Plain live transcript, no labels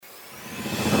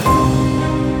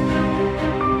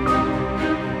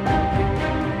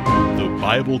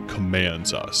Bible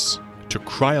commands us to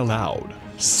cry aloud,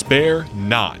 "Spare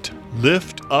not,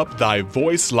 lift up thy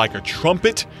voice like a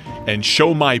trumpet, and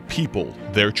show my people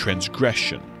their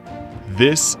transgression."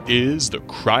 This is the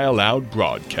Cry Aloud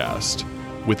broadcast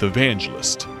with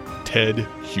evangelist Ted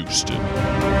Houston.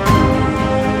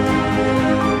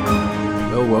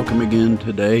 Well, welcome again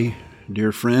today,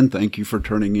 dear friend. Thank you for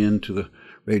turning in to the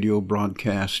radio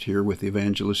broadcast here with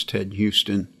evangelist Ted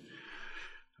Houston.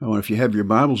 If you have your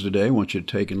Bibles today, I want you to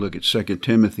take a look at 2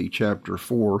 Timothy chapter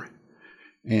 4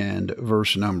 and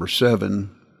verse number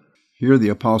 7. Here the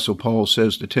Apostle Paul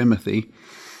says to Timothy,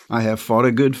 "I have fought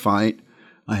a good fight,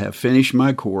 I have finished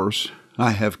my course,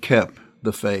 I have kept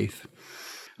the faith."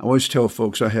 I always tell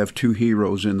folks I have two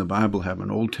heroes in the Bible. I have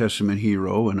an Old Testament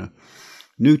hero and a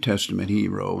New Testament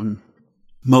hero. And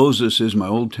Moses is my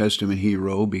Old Testament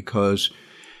hero because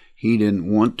he didn't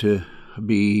want to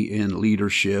be in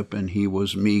leadership, and he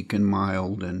was meek and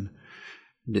mild and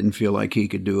didn't feel like he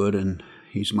could do it, and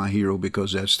he's my hero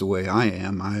because that's the way I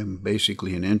am. I'm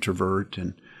basically an introvert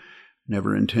and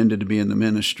never intended to be in the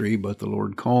ministry, but the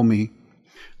Lord called me.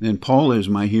 Then Paul is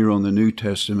my hero in the New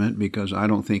Testament because I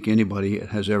don't think anybody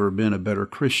has ever been a better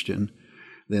Christian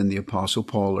than the Apostle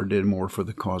Paul, or did more for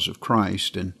the cause of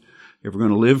Christ. And if we're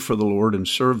going to live for the Lord and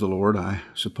serve the Lord, I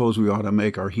suppose we ought to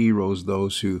make our heroes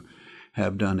those who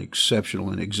have done exceptional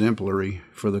and exemplary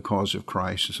for the cause of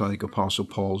Christ. So I think Apostle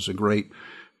Paul is a great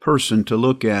person to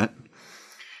look at.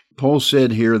 Paul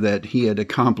said here that he had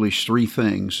accomplished three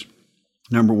things.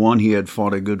 Number one, he had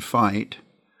fought a good fight.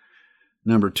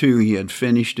 Number two, he had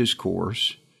finished his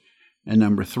course. And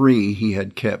number three, he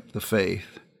had kept the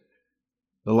faith.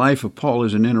 The life of Paul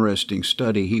is an interesting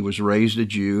study. He was raised a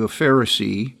Jew, a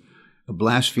Pharisee, a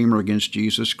blasphemer against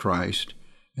Jesus Christ,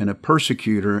 and a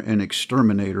persecutor and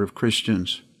exterminator of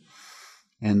Christians.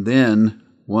 And then,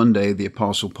 one day, the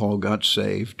Apostle Paul got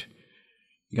saved.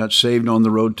 He got saved on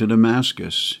the road to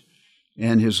Damascus,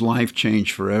 and his life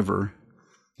changed forever.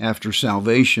 After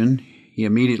salvation, he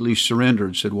immediately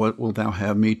surrendered, said, "What wilt thou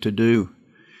have me to do?"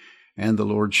 And the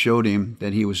Lord showed him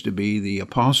that he was to be the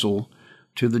apostle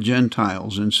to the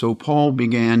Gentiles. And so Paul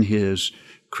began his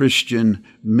Christian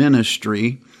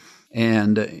ministry.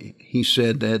 And he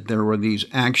said that there were these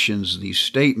actions, these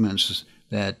statements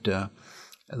that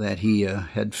he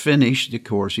had finished the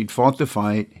course. He'd fought the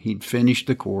fight, he'd finished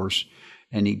the course,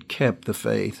 and he'd kept the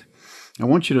faith. I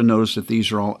want you to notice that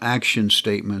these are all action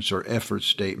statements or effort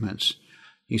statements.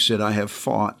 He said, "I have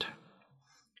fought."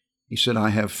 He said,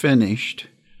 "I have finished."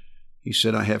 He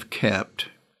said, "I have kept."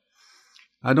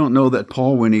 I don't know that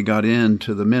Paul, when he got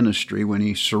into the ministry, when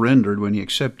he surrendered, when he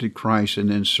accepted Christ and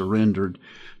then surrendered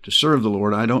to serve the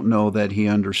Lord, I don't know that he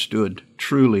understood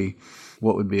truly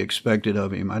what would be expected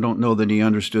of him. I don't know that he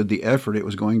understood the effort it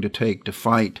was going to take to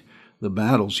fight the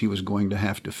battles he was going to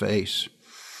have to face.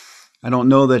 I don't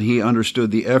know that he understood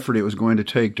the effort it was going to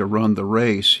take to run the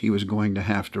race he was going to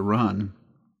have to run,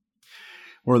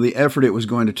 or the effort it was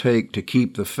going to take to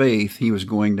keep the faith he was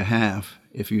going to have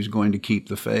if he was going to keep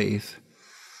the faith.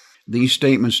 These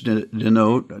statements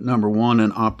denote, number one,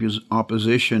 an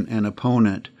opposition and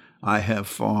opponent. I have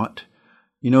fought.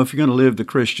 You know, if you're going to live the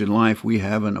Christian life, we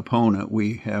have an opponent.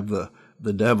 We have the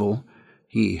devil.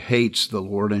 He hates the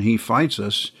Lord and he fights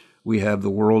us. We have the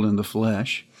world and the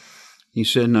flesh. He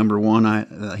said, number one,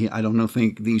 I don't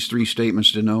think these three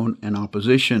statements denote an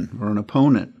opposition or an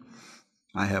opponent.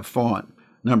 I have fought.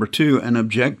 Number two, an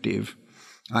objective.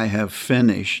 I have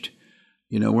finished.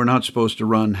 You know, we're not supposed to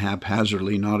run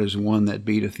haphazardly, not as one that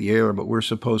beateth the air, but we're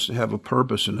supposed to have a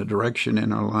purpose and a direction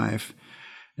in our life.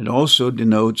 It also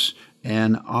denotes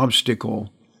an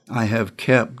obstacle. I have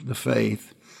kept the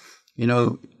faith. You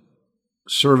know,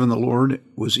 serving the Lord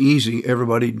was easy.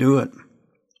 Everybody do it.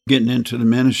 Getting into the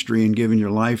ministry and giving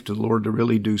your life to the Lord to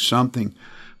really do something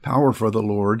powerful for the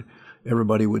Lord,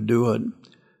 everybody would do it.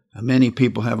 Many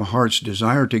people have a heart's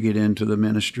desire to get into the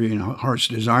ministry and a heart's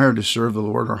desire to serve the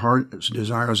Lord, or heart's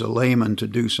desire as a layman to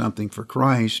do something for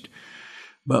Christ.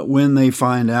 But when they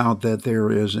find out that there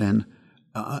is an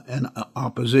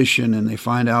opposition, and they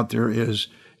find out there is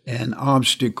an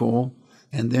obstacle,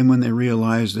 and then when they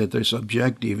realize that this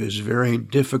objective is very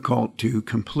difficult to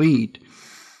complete,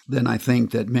 then I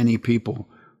think that many people,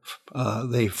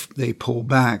 they pull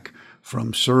back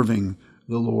from serving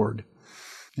the Lord.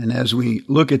 And as we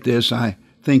look at this, I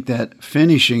think that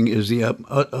finishing is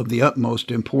of the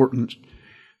utmost importance.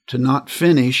 To not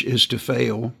finish is to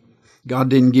fail. God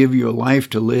didn't give you a life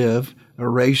to live, a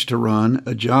race to run,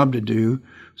 a job to do,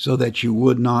 so that you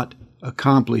would not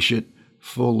accomplish it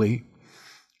fully.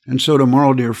 And so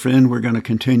tomorrow, dear friend, we're going to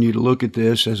continue to look at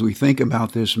this as we think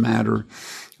about this matter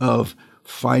of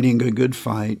fighting a good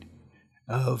fight,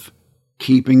 of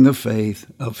keeping the faith,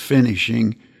 of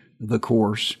finishing the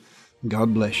course.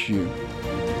 God bless you.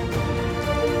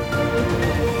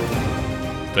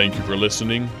 Thank you for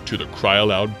listening to the Cry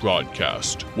Aloud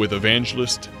broadcast with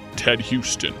evangelist Ted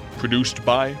Houston, produced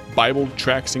by Bible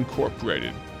Tracts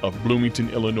Incorporated of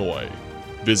Bloomington, Illinois.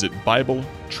 Visit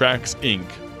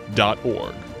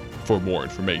BibleTractsinc.org for more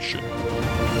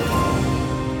information.